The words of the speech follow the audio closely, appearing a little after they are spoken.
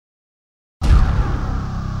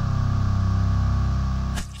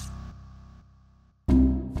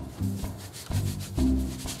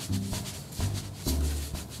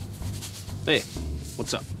Hey,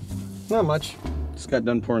 what's up? Not much. Just got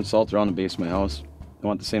done pouring salt around the base of my house. I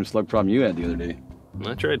want the same slug problem you had the other day.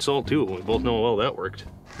 I tried salt too. We both know how well that worked.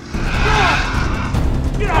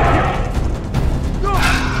 Get out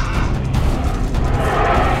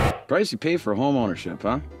here! Price you pay for home ownership,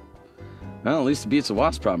 huh? Well, at least it beats the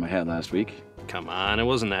wasp problem I had last week. Come on, it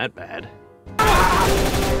wasn't that bad.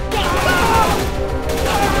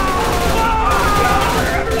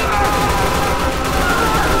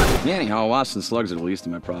 Yeah, anyhow, wasps and slugs are the least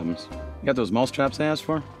of my problems. You got those mouse traps I asked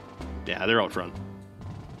for? Yeah, they're out front.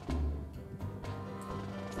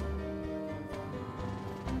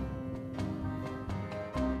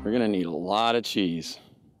 We're gonna need a lot of cheese.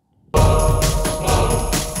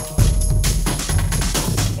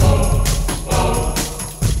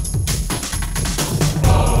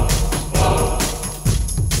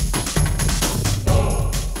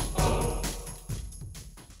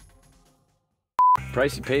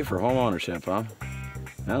 Price you pay for home ownership, huh?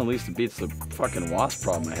 Well, at least it beats the fucking wasp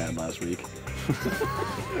problem I had last week.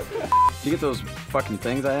 Did you get those fucking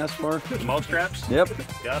things I asked for? Mouse traps? Yep.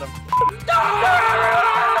 Got them.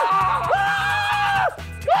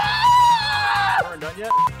 Aren't done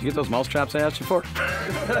yet? Did you get those mouse traps I asked you for?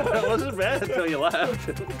 That wasn't bad until you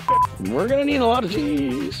laughed. We're gonna need a lot of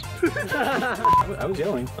cheese. I was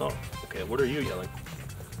yelling. Oh, okay. What are you yelling?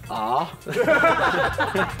 Ah. I'm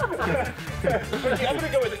gonna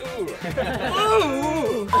go with ooh.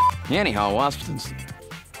 Ooh! Anyhow, wasps and...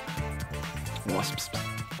 Wasps.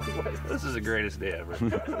 This is the greatest day ever.